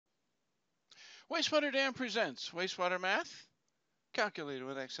WasteWater Dam presents wastewater math, calculated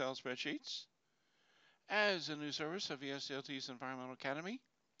with Excel spreadsheets, as a new service of ESDLT's Environmental Academy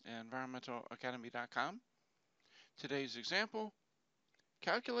and environmentalacademy.com. Today's example,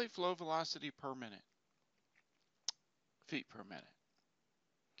 calculate flow velocity per minute, feet per minute.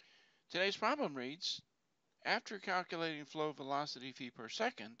 Today's problem reads, after calculating flow velocity feet per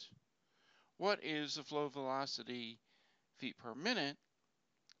second, what is the flow velocity feet per minute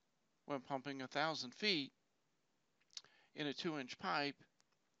when pumping 1,000 feet in a 2-inch pipe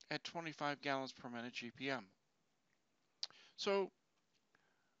at 25 gallons per minute GPM? So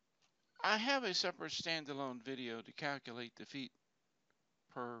I have a separate standalone video to calculate the feet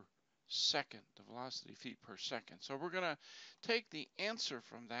per second, the velocity feet per second. So we're going to take the answer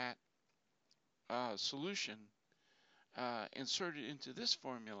from that solution, insert it into this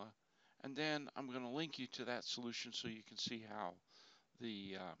formula, and then I'm going to link you to that solution so you can see how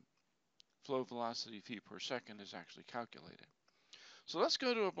the flow velocity feet per second is actually calculated. So let's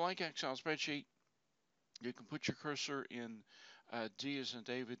go to a blank Excel spreadsheet. You can put your cursor in D as in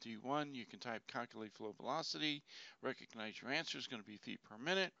David, D1. You can type calculate flow velocity, recognize your answer is going to be feet per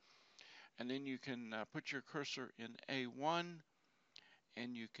minute, and then you can put your cursor in A1,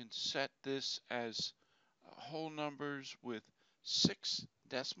 and you can set this as whole numbers with 6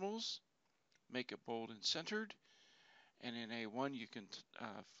 decimals. Make it bold and centered. And in A1, you can,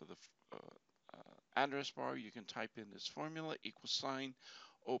 for the address bar, you can type in this formula, =,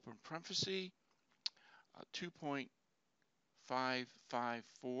 open parenthesis,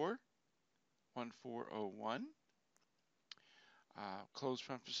 2.554, 1401, close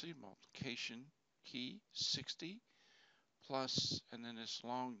parenthesis, multiplication key, 60, plus, and then this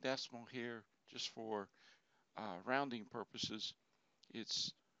long decimal here, just for rounding purposes,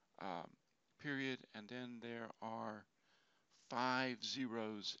 it's period, and then there are 5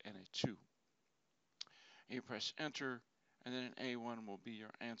 zeros and a 2. And you press enter, and then an A1 will be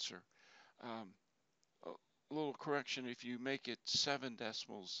your answer. A little correction, if you make it 7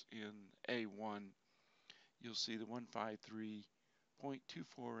 decimals in A1, you'll see the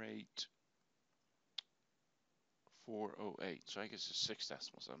 153.248.408. So I guess it's 6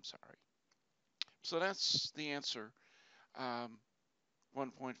 decimals, I'm sorry. So that's the answer,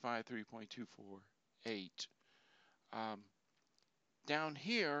 1.53.248. Down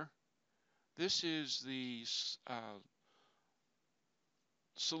here, this is the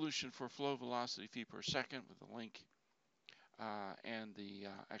solution for flow velocity feet per second with the link and the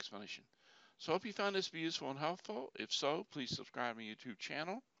explanation. So I hope you found this to be useful and helpful. If so, please subscribe to my YouTube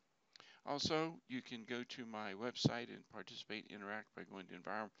channel. Also, you can go to my website and participate, interact by going to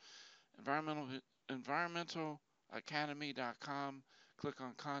environmentalacademy.com, click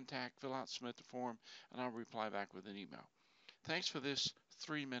on contact, fill out, submit the form, and I'll reply back with an email. Thanks for this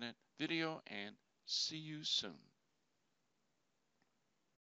 3-minute video, and see you soon.